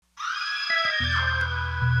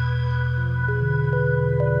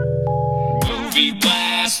Movie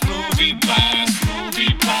blast, movie blast,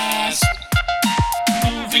 movie blast.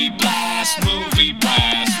 Movie blast, movie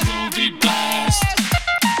blast, movie blast.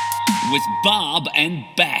 With Bob and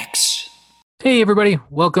Bax. Hey everybody,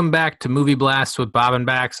 welcome back to Movie Blast with Bob and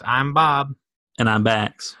Bax. I'm Bob. And I'm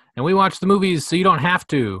Bax. And we watch the movies so you don't have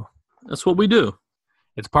to. That's what we do.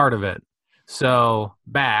 It's part of it. So,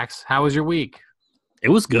 Bax, how was your week? It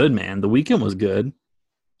was good, man. The weekend was good.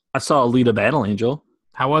 I saw Alita Battle Angel.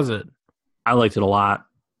 How was it? I liked it a lot.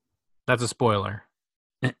 That's a spoiler.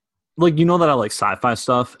 Like, you know that I like sci-fi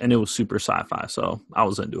stuff, and it was super sci-fi, so I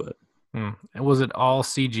was into it. Was it all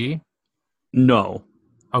CG? No.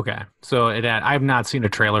 Okay. So I have not seen a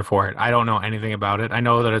trailer for it. I don't know anything about it. I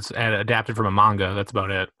know that it's adapted from a manga. That's about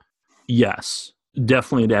it. Yes.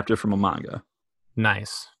 Definitely adapted from a manga.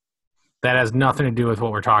 Nice. That has nothing to do with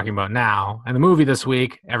what we're talking about now. And the movie this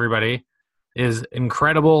week, everybody, is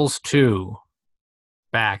Incredibles 2.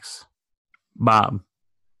 Bax. Bob.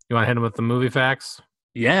 You want to hit him with the movie facts?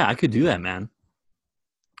 Yeah, I could do that, man.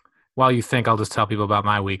 While you think, I'll just tell people about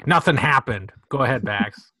my week. Nothing happened. Go ahead,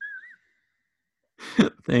 Bax.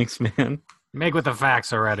 Thanks, man. Make with the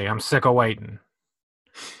facts already. I'm sick of waiting.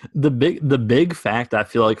 The big fact I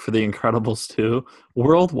feel like for The Incredibles 2,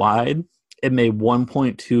 worldwide, it made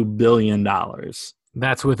 $1.2 billion.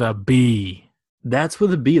 That's with a B. That's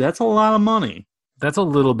with a B. That's a lot of money. That's a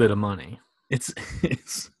little bit of money. It's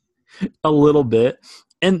a little bit.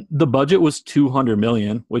 And the budget was $200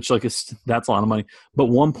 million, which that's a lot of money. But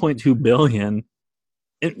 $1.2 billion,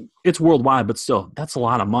 it's worldwide, but still, that's a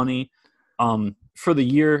lot of money. For the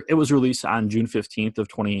year, it was released on June 15th of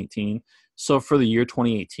 2018. So for the year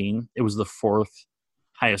 2018, it was the fourth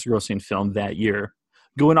highest grossing film that year.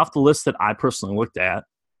 Going off the list that I personally looked at,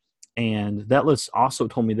 and that list also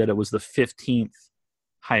told me that it was the 15th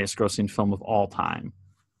highest grossing film of all time.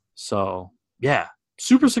 So, yeah,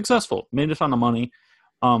 super successful. Made a ton of money.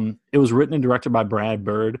 It was written and directed by Brad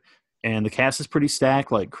Bird, and the cast is pretty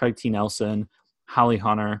stacked, like Craig T. Nelson, Holly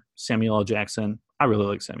Hunter, Samuel L. Jackson. I really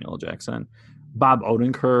like Samuel L. Jackson. Bob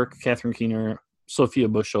Odenkirk, Catherine Keener, Sophia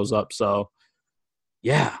Bush shows up. So,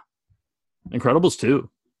 yeah, Incredibles 2.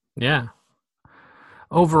 Yeah.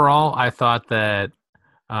 Overall, I thought that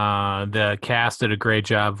the cast did a great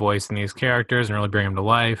job voicing these characters and really bringing them to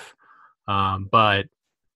life. But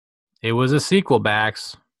it was a sequel,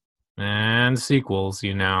 Bax. And sequels,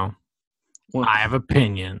 you know. Well, I have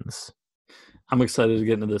opinions. I'm excited to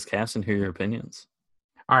get into this cast and hear your opinions.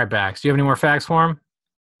 All right, Bax, do you have any more facts for him?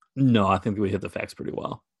 No, I think we hit the facts pretty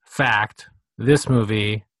well. Fact, this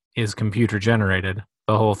movie is computer generated,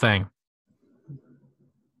 the whole thing.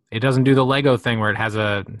 It doesn't do the Lego thing where it has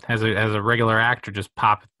a regular actor just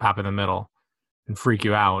pop in the middle and freak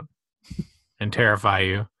you out and terrify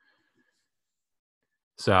you.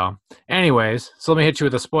 So, anyways, let me hit you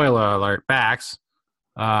with a spoiler alert, Bax.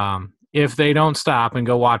 If they don't stop and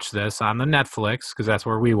go watch this on the Netflix, because that's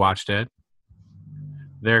where we watched it,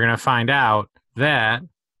 they're going to find out that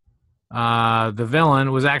the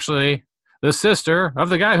villain was actually the sister of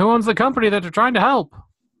the guy who owns the company that they're trying to help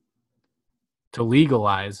to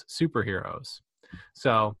legalize superheroes.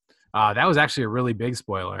 So that was actually a really big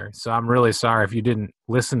spoiler. So I'm really sorry if you didn't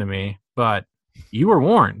listen to me, but you were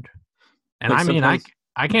warned. And I mean,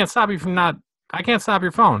 I can't stop you from I can't stop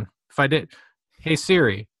your phone. If I did, hey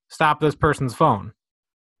Siri, stop this person's phone.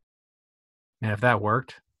 And if that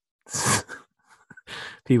worked,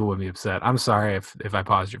 people would be upset. I'm sorry if I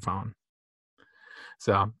paused your phone.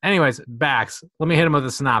 So, anyways, Bax, let me hit him with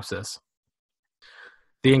a synopsis.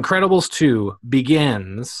 The Incredibles 2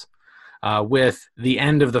 begins with the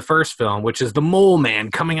end of the first film, which is the Mole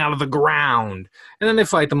Man coming out of the ground. And then they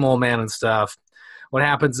fight the Mole Man and stuff. What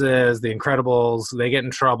happens is the Incredibles, they get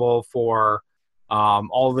in trouble for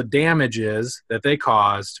all the damages that they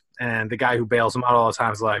caused. And the guy who bails them out all the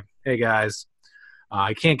time is like, hey, guys,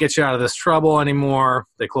 I can't get you out of this trouble anymore.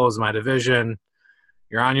 They closed my division.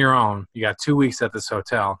 You're on your own. You got 2 weeks at this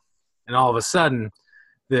hotel. And all of a sudden,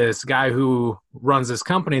 this guy who runs this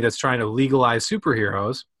company that's trying to legalize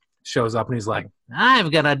superheroes shows up and he's like,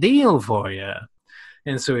 I've got a deal for you.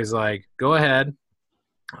 And so he's like, go ahead.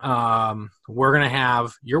 We're going to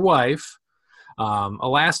have your wife,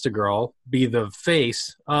 Elastigirl, be the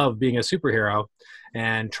face of being a superhero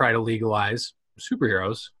and try to legalize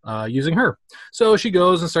superheroes using her. So she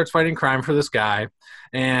goes and starts fighting crime for this guy.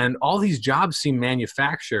 And all these jobs seem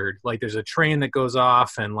manufactured. Like there's a train that goes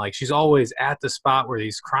off and like she's always at the spot where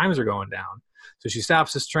these crimes are going down. So she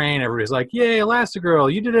stops this train. Everybody's like, yay,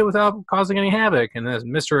 Elastigirl, you did it without causing any havoc. And then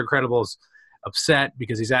Mr. Incredible's upset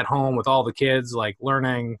because he's at home with all the kids, like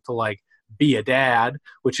learning to like be a dad,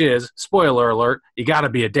 which is, spoiler alert, you got to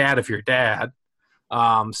be a dad if you're a dad.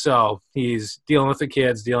 So he's dealing with the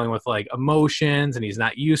kids, dealing with like emotions, and he's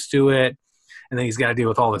not used to it. And then he's got to deal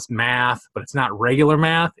with all this math, but it's not regular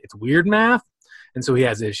math. It's weird math. And so he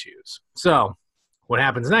has issues. So what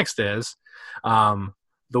happens next is the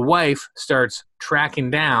wife starts tracking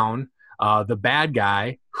down the bad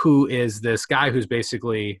guy, who is this guy who's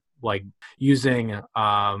basically like using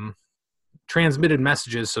transmitted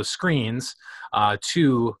messages, so screens,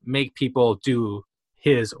 to make people do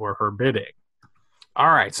his or her bidding.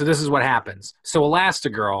 All right, so this is what happens. So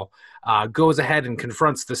Elastigirl goes ahead and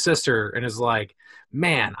confronts the sister and is like,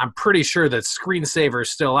 man, I'm pretty sure that Screensaver's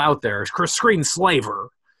still out there. Screenslaver.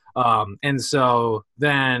 And so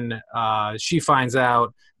then she finds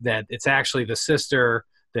out that it's actually the sister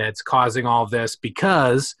that's causing all this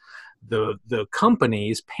because the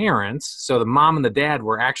company's parents, so the mom and the dad,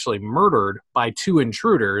 were actually murdered by two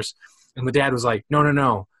intruders. And the dad was like,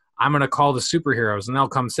 no, I'm going to call the superheroes and they'll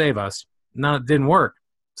come save us. No, it didn't work.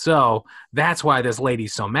 So that's why this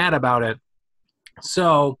lady's so mad about it.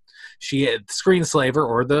 So she, Screenslaver,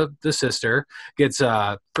 or the sister, gets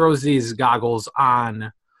throws these goggles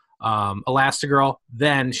on Elastigirl.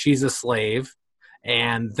 Then she's a slave.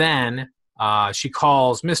 And then she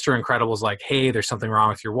calls Mr. Incredible's like, hey, there's something wrong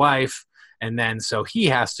with your wife. And then so he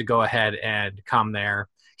has to go ahead and come there.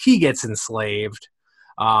 He gets enslaved.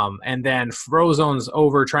 And then Frozone's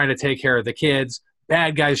over trying to take care of the kids.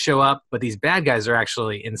 Bad guys show up, but these bad guys are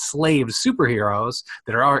actually enslaved superheroes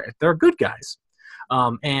they're good guys.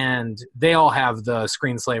 And they all have the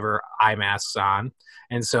Screenslaver eye masks on.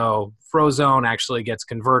 And so Frozone actually gets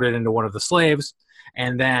converted into one of the slaves.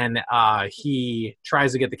 And then he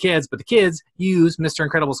tries to get the kids, but the kids use Mr.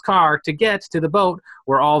 Incredible's car to get to the boat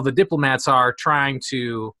where all the diplomats are trying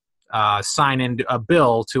to sign in a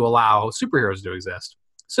bill to allow superheroes to exist.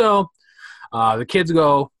 So the kids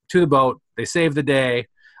go to the boat. They save the day.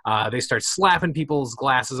 They start slapping people's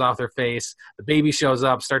glasses off their face. The baby shows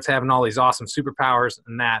up, starts having all these awesome superpowers,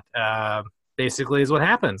 and that basically is what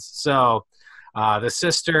happens. So the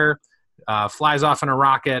sister flies off in a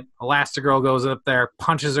rocket. Elastigirl goes up there,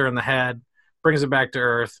 punches her in the head, brings her back to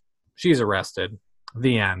Earth. She's arrested.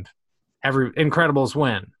 The end. Incredibles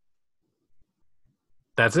win.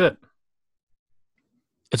 That's it.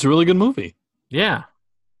 It's a really good movie. Yeah.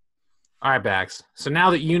 All right, Bax. So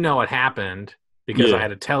now that you know what happened, because I had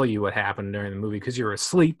to tell you what happened during the movie because you were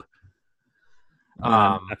asleep.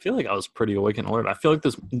 I feel like I was pretty awake and alert. I feel like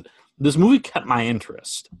this movie kept my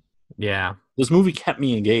interest. Yeah. This movie kept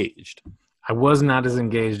me engaged. I was not as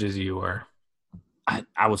engaged as you were.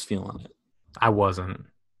 I was feeling it. I wasn't.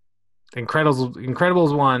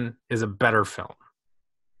 Incredibles 1 is a better film.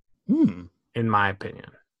 In my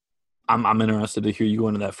opinion. I'm interested to hear you go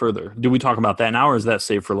into that further. Do we talk about that now, or is that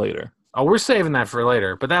saved for later? Oh, we're saving that for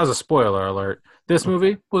later, but that was a spoiler alert. This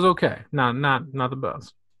movie was okay. Not the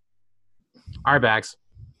best. All right, Bax.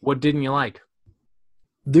 What didn't you like?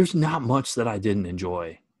 There's not much that I didn't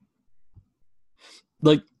enjoy.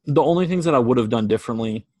 Like, the only things that I would have done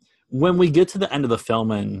differently, when we get to the end of the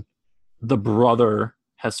film and the brother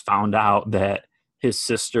has found out that his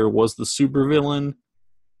sister was the supervillain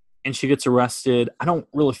and she gets arrested, I don't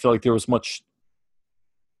really feel like there was much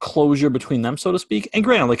closure between them, so to speak. And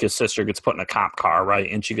granted, like, his sister gets put in a cop car,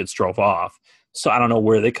 right, and she gets drove off. So I don't know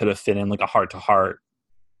where they could have fit in like a heart-to-heart.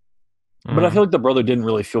 But I feel like the brother didn't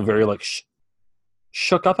really feel very like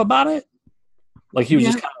shook up about it. Like, he was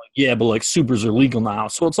just kind of like, yeah, but like supers are legal now,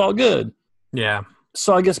 so it's all good. Yeah.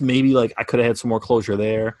 So I guess maybe like I could have had some more closure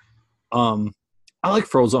there. I like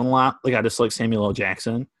Frozone a lot. Like, I just like Samuel L.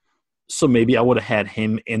 Jackson. So maybe I would have had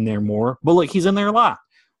him in there more. But like, he's in there a lot.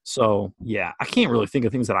 So yeah, I can't really think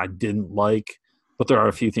of things that I didn't like, but there are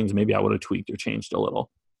a few things maybe I would have tweaked or changed a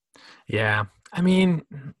little. Yeah. I mean,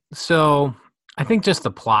 so I think just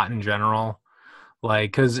the plot in general,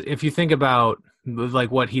 like, because if you think about like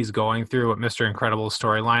what he's going through, what Mr. Incredible's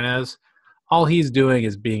storyline is, all he's doing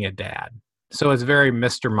is being a dad. So it's very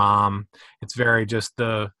Mr. Mom. It's very just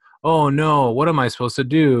oh no, what am I supposed to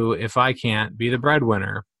do if I can't be the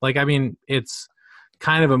breadwinner? Like, I mean, it's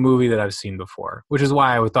kind of a movie that I've seen before, which is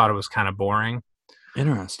why I thought it was kind of boring.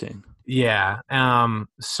 Interesting. Yeah.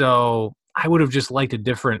 So I would have just liked a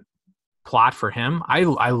different plot for him. I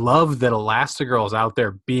love that Elastigirl is out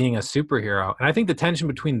there being a superhero. And I think the tension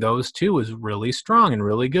between those two is really strong and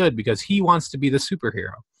really good because he wants to be the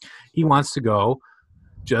superhero. He wants to go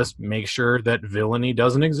just make sure that villainy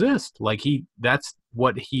doesn't exist. Like, that's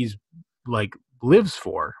what he's like lives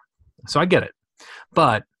for. So I get it.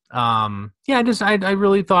 But I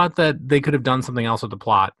really thought that they could have done something else with the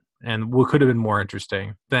plot and what could have been more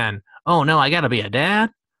interesting than, oh no, I gotta be a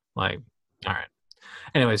dad. Like, all right.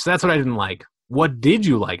 Anyway, so that's what I didn't like. What did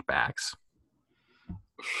you like, Bax?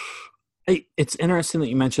 It's interesting that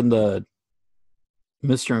you mentioned the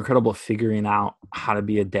Mr. Incredible figuring out how to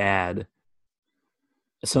be a dad.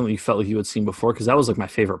 Something you felt like you had seen before, because that was like my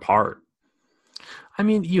favorite part. I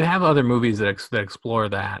mean, you have other movies that explore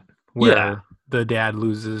that, where Yeah. the dad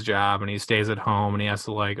loses his job and he stays at home and he has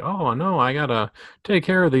to like, oh no, I gotta take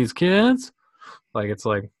care of these kids. Like it's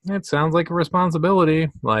like it sounds like a responsibility.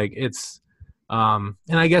 Like it's, and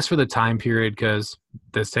I guess for the time period, because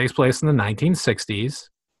this takes place in the 1960s,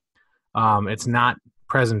 it's not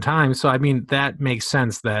present time. So I mean that makes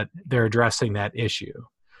sense that they're addressing that issue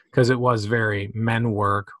because it was very men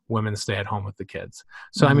work, women stay at home with the kids.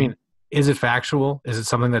 So I mean, is it factual? Is it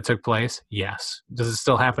something that took place? Yes. Does it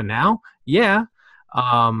still happen now? Yeah.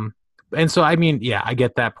 And so I mean, yeah, I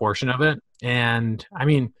get that portion of it, and I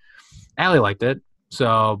mean, Allie liked it.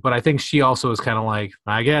 So, but I think she also was kind of like,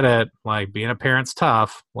 I get it. Like being a parent's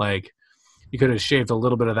tough. Like you could have shaved a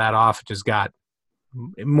little bit of that off. Just got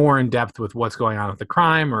more in depth with what's going on with the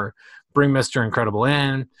crime, or bring Mr. Incredible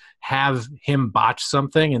in, have him botch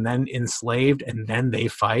something and then enslaved, and then they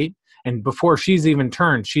fight. And before she's even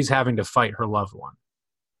turned, she's having to fight her loved one.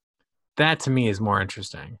 That to me is more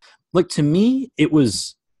interesting. Like to me, it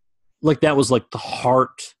was like that was like the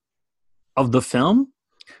heart of the film.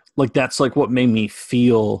 Like that's like what made me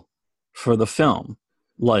feel for the film.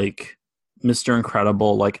 Like Mr.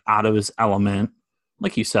 Incredible, like out of his element.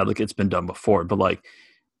 Like you said, like it's been done before, but like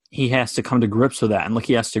he has to come to grips with that, and like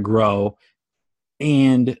he has to grow.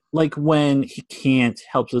 And like when he can't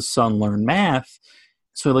help his son learn math,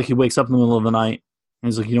 so like he wakes up in the middle of the night and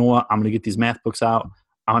he's like, you know what? I'm gonna get these math books out.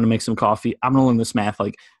 I'm gonna make some coffee. I'm gonna learn this math.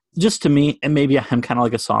 Like just to me, and maybe I'm kind of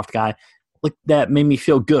like a soft guy. Like that made me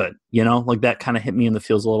feel good, you know. Like that kind of hit me in the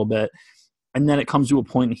feels a little bit. And then it comes to a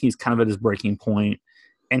point, and he's kind of at his breaking point,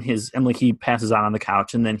 and like he passes out on the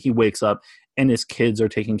couch, and then he wakes up, and his kids are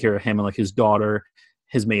taking care of him, and like his daughter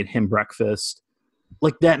has made him breakfast.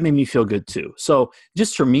 Like that made me feel good too. So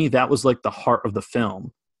just for me, that was like the heart of the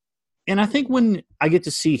film. And I think when I get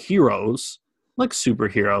to see heroes, like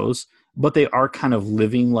superheroes, but they are kind of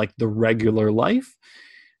living like the regular life,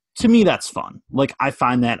 to me, that's fun. Like I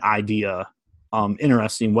find that idea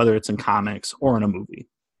interesting, whether it's in comics or in a movie.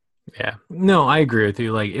 Yeah. No, I agree with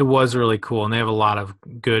you. Like it was really cool, and they have a lot of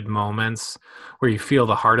good moments where you feel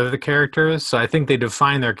the heart of the characters. So I think they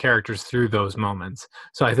define their characters through those moments.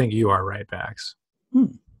 So I think you are right, Bax.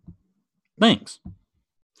 Thanks.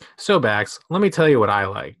 So Bax, let me tell you what I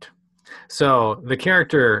liked. So the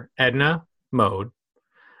character Edna Mode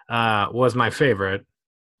was my favorite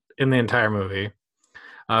in the entire movie,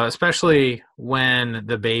 especially when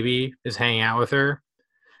the baby is hanging out with her.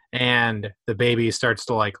 And the baby starts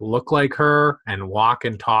to like look like her and walk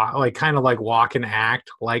and talk, like kind of like walk and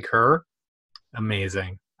act like her.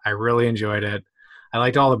 Amazing. I really enjoyed it. I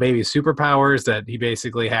liked all the baby's superpowers, that he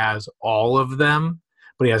basically has all of them,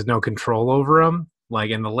 but he has no control over them.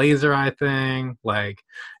 Like in the laser eye thing, like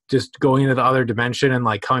just going into the other dimension and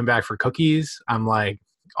like coming back for cookies. I'm like,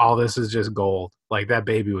 all this is just gold. Like that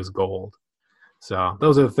baby was gold. So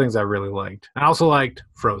those are the things I really liked. I also liked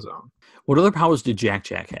Frozone. What other powers did Jack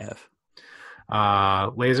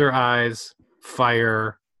have? Laser eyes,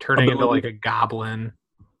 fire, turning into like a goblin.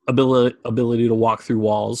 Ability to walk through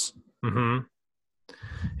walls. Mm-hmm.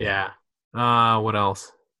 Yeah. What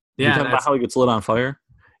else? Yeah, you talking about how he gets lit on fire?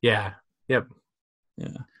 Yeah. Yep.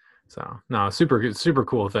 Yeah. So no, super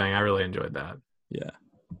cool thing. I really enjoyed that. Yeah.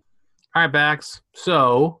 All right, Bax.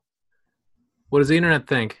 So, what does the internet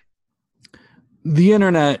think? The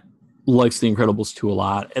internet likes The Incredibles 2 a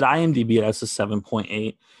lot. At IMDb, it has a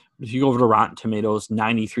 7.8. If you go over to Rotten Tomatoes,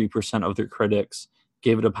 93% of their critics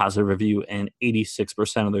gave it a positive review, and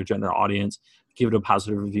 86% of their general audience gave it a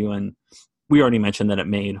positive review. And we already mentioned that it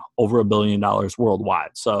made over $1 billion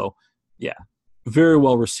worldwide. So, yeah, very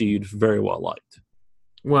well received, very well liked.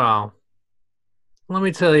 Well, let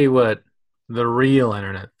me tell you what the real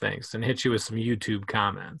internet thinks and hit you with some YouTube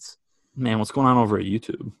comments. Man, what's going on over at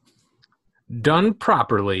YouTube? Done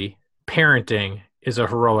properly, parenting is a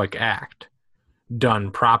heroic act.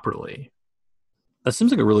 Done properly. That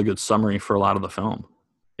seems like a really good summary for a lot of the film.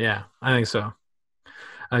 Yeah, I think so.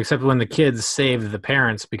 Except when the kids saved the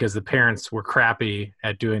parents because the parents were crappy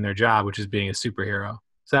at doing their job, which is being a superhero.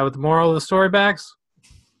 Is that what the moral of the story backs?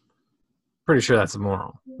 Pretty sure that's the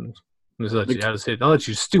moral. I'll let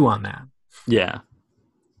you stew on that. Yeah.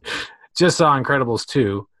 Just saw Incredibles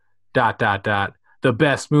 2, ... the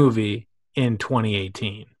best movie in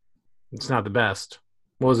 2018. It's not the best.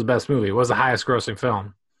 What was the best movie? What was the highest grossing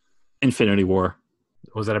film? Infinity War.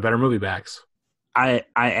 Was that a better movie, Bax? I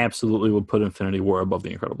absolutely would put Infinity War above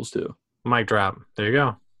The Incredibles 2. Mic drop. There you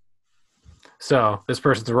go. So, this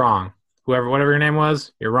person's wrong. whatever your name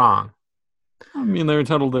was, you're wrong. I mean, they're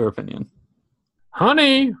entitled to their opinion.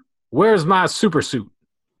 Honey, where's my super suit?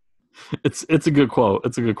 It's a good quote.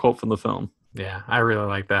 It's a good quote from the film. Yeah, I really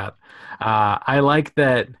like that. I like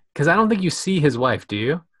that because I don't think you see his wife, do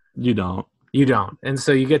you? You don't. You don't. And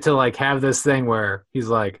so you get to like have this thing where he's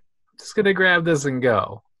like, just going to grab this and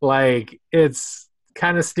go. Like it's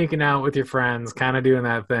kind of sneaking out with your friends, kind of doing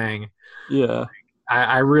that thing. Yeah.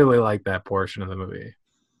 I really like that portion of the movie.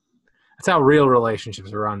 That's how real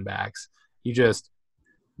relationships run, Bax. You just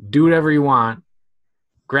do whatever you want,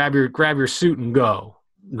 grab your suit and go.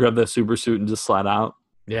 Grab that super suit and just slide out.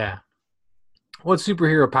 Yeah. What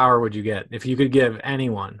superhero power would you get if you could give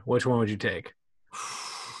anyone? Which one would you take?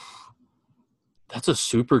 That's a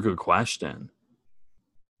super good question.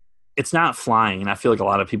 It's not flying. I feel like a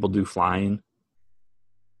lot of people do flying.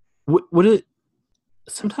 Would it?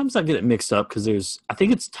 Sometimes I get it mixed up because I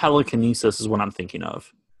think it's telekinesis is what I'm thinking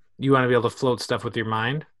of. You want to be able to float stuff with your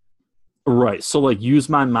mind? Right. So like use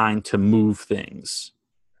my mind to move things.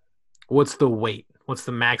 What's the weight? What's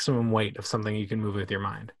the maximum weight of something you can move with your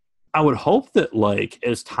mind? I would hope that like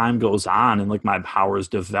as time goes on and like my powers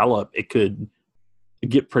develop, it could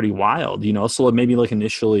get pretty wild, you know? So maybe like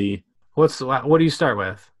initially. What do you start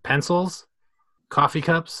with? Pencils? Coffee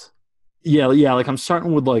cups? Yeah. Like I'm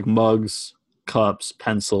starting with like mugs, cups,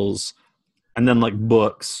 pencils, and then like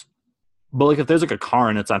books. But like if there's like a car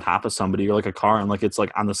and it's on top of somebody or like a car and like it's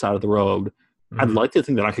like on the side of the road, I'd like to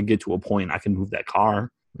think that I could get to a point I can move that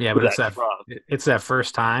car. Yeah, but it's that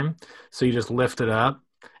first time. So you just lift it up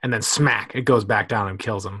and then smack, it goes back down and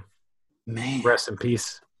kills him. Man. Rest in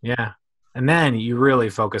peace. Yeah. And then you really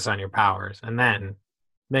focus on your powers. And then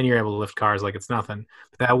you're able to lift cars like it's nothing.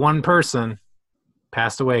 But that one person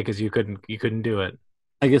passed away because you couldn't do it.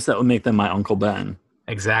 I guess that would make them my Uncle Ben.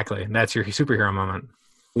 Exactly. That's your superhero moment.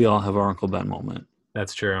 We all have our Uncle Ben moment.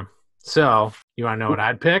 That's true. So, you want to know what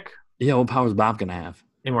I'd pick? Yeah, what power is Bob going to have?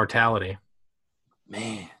 Immortality.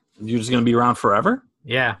 Man, you're just going to be around forever?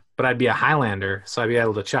 Yeah, but I'd be a Highlander, so I'd be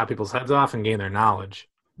able to chop people's heads off and gain their knowledge.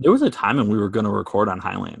 There was a time when we were going to record on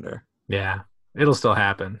Highlander. Yeah, it'll still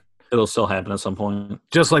happen. It'll still happen at some point.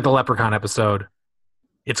 Just like the Leprechaun episode.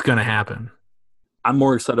 It's going to happen. I'm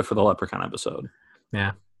more excited for the Leprechaun episode.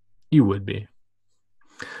 Yeah, you would be.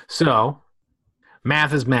 So,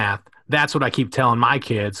 math is math. That's what I keep telling my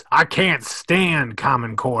kids. I can't stand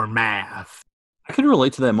Common Core math. I can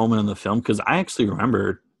relate to that moment in the film because I actually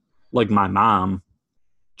remember like my mom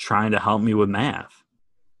trying to help me with math.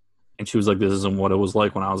 And she was like, this isn't what it was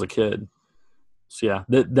like when I was a kid. So yeah,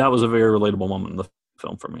 that was a very relatable moment in the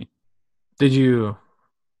film for me. Did you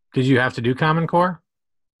have to do Common Core?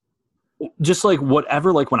 Just like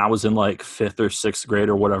whatever, like when I was in like 5th or 6th grade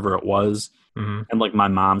or whatever it was, and like my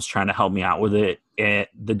mom's trying to help me out with it at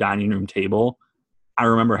the dining room table, I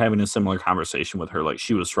remember having a similar conversation with her. Like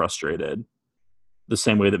she was frustrated the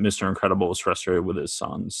same way that Mr. Incredible was frustrated with his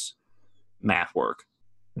son's math work.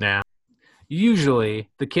 Yeah. Usually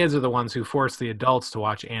the kids are the ones who force the adults to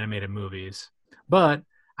watch animated movies. But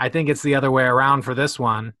I think it's the other way around for this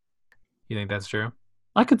one. You think that's true?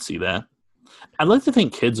 I could see that. I'd like to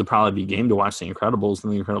think kids would probably be game to watch The Incredibles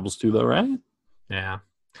and The Incredibles 2, though, right? Yeah.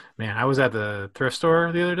 Man, I was at the thrift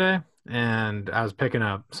store the other day, and I was picking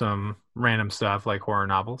up some random stuff like horror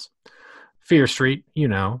novels. Fear Street, you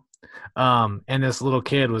know. And this little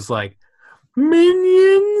kid was like,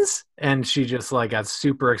 Minions! And she just like got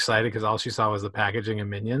super excited because all she saw was the packaging of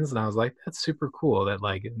Minions. And I was like, that's super cool that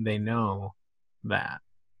like they know that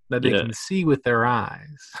they can see with their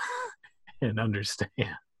eyes and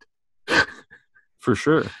understand. For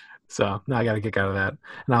sure. So now I got a kick out of that.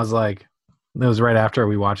 And I was like, it was right after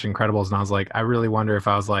we watched Incredibles, and I was like, I really wonder if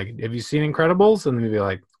I was like, have you seen Incredibles? And they'd be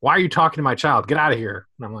like, why are you talking to my child? Get out of here.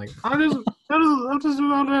 And I'm like, I just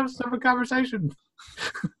want to have a conversation.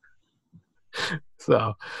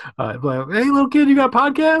 So, like, hey, little kid, you got a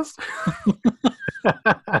podcast?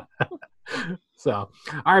 So,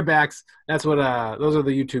 all right, Bax. That's what. Those are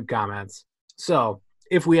the YouTube comments. So,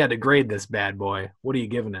 if we had to grade this bad boy, what are you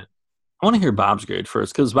giving it? I want to hear Bob's grade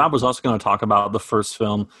first because Bob was also going to talk about the first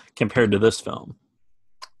film compared to this film.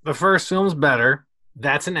 The first film's better.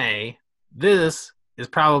 That's an A. This is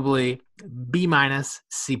probably B minus,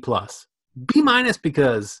 C plus. B minus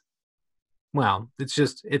because, well,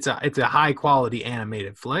 it's a high quality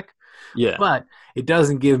animated flick. Yeah. But it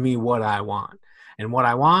doesn't give me what I want. And what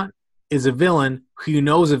I want is a villain who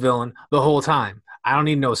knows a villain the whole time. I don't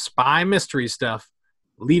need no spy mystery stuff.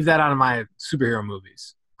 Leave that out of my superhero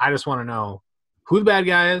movies. I just want to know who the bad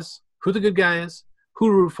guy is, who the good guy is, who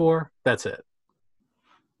to root for. That's it.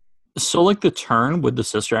 So, like the turn with the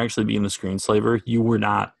sister actually being the screenslaver, you're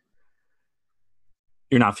not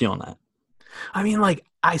feeling that. I mean, like,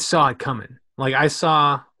 I saw it coming. Like, I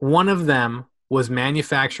saw one of them was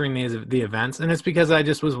manufacturing the events, and it's because I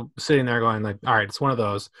just was sitting there going, like, all right, it's one of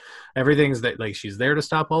those. Everything's that, like, she's there to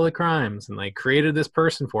stop all the crimes, and like created this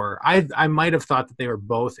person for her. I might have thought that they were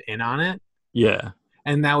both in on it, Yeah.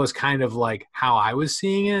 and that was kind of like how I was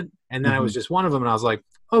seeing it. And then I was Mhm. just one of them, and I was like,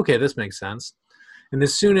 okay, this makes sense. And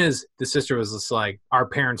as soon as the sister was just like, our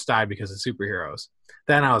parents died because of superheroes,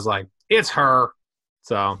 then I was like, it's her.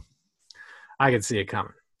 So I could see it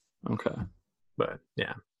coming. Okay. But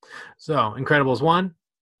yeah. So Incredibles 1,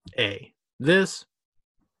 A. This,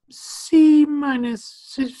 C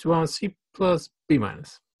minus, well, C plus, B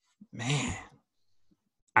minus. Man,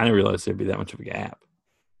 I didn't realize there'd be that much of a gap.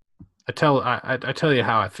 I tell you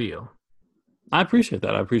how I feel. I appreciate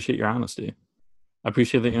that. I appreciate your honesty. I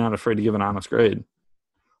appreciate that you're not afraid to give an honest grade.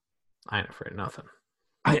 I ain't afraid of nothing.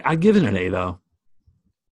 I give it an A though.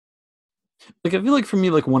 Like I feel like for me,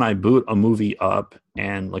 like when I boot a movie up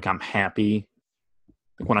and like I'm happy,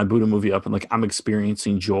 like when I boot a movie up and like I'm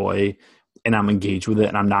experiencing joy and I'm engaged with it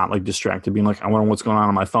and I'm not like distracted, being like I wonder what's going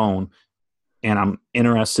on my phone, and I'm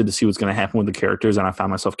interested to see what's going to happen with the characters, and I find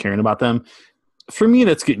myself caring about them. For me,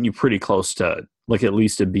 that's getting you pretty close to like at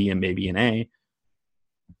least a B and maybe an A.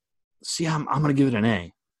 See, I'm gonna give it an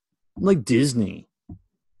A. Like Disney,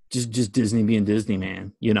 just Disney being Disney,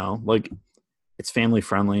 man. You know, like it's family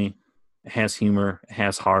friendly, it has humor, it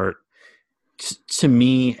has heart. To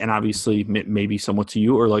me, and obviously maybe somewhat to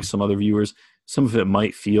you or like some other viewers, some of it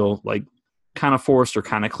might feel like kind of forced or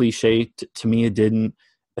kind of cliche. To me, it didn't.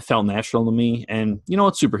 It felt natural to me, and you know,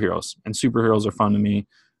 it's superheroes, and superheroes are fun to me.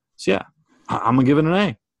 So yeah, I'm gonna give it an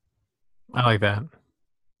A. I like that.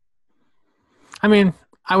 I mean,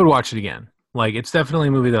 I would watch it again. Like, it's definitely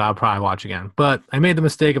a movie that I'll probably watch again. But I made the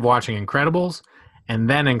mistake of watching Incredibles and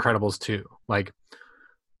then Incredibles 2. Like,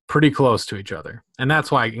 pretty close to each other. And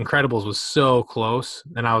that's why Incredibles was so close.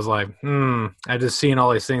 And I was like, I just seen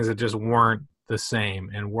all these things that just weren't the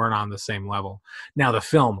same and weren't on the same level. Now the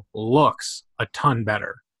film looks a ton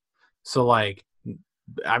better. So like,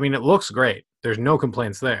 I mean, it looks great. There's no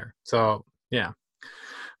complaints there. So yeah.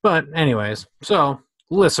 But anyways, so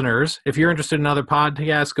listeners, if you're interested in other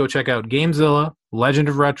podcasts, go check out Gamezilla, Legend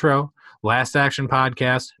of Retro, Last Action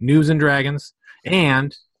Podcast, News and Dragons,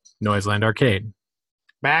 and Noiseland Arcade.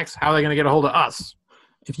 Max, how are they going to get a hold of us?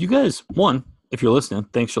 If you guys, one, if you're listening,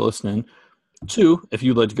 thanks for listening. Two, if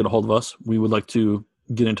you'd like to get a hold of us, we would like to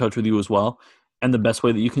get in touch with you as well. And the best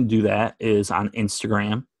way that you can do that is on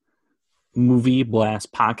Instagram, Movie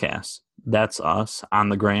Blast Podcast. That's us on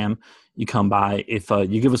the gram. You come by. If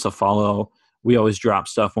you give us a follow, we always drop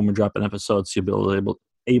stuff when we're dropping episodes, so you'll be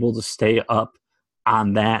able to stay up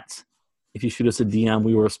on that. If you shoot us a DM,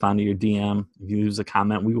 we will respond to your DM. If you use a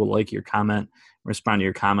comment, we will like your comment, respond to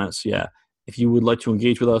your comments. So yeah, if you would like to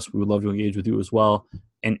engage with us, we would love to engage with you as well.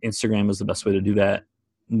 And Instagram is the best way to do that.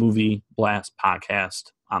 Movie Blast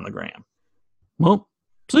Podcast on the gram. Well,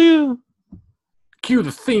 see you. Cue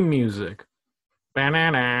the theme music.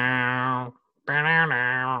 Ba-na-na,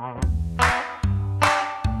 ba-na-na.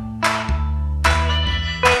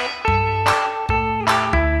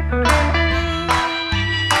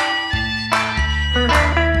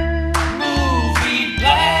 Movie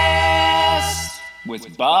Blast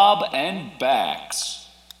with Bob and Bax.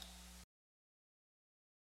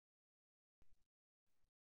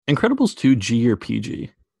 Incredibles 2 G or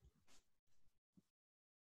PG?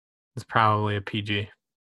 It's probably a PG.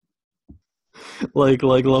 like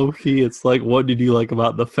low key, it's like, what did you like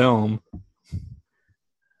about the film?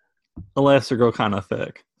 Elastigirl kind of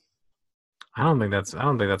thick. I don't think that's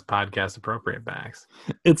podcast appropriate, Bax.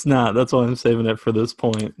 It's not. That's why I'm saving it for this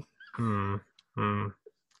point.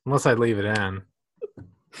 Unless I leave it in.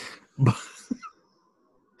 But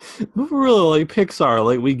for real, like Pixar,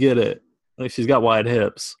 like we get it. Like she's got wide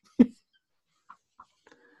hips.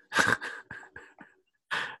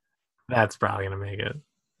 That's probably gonna make it.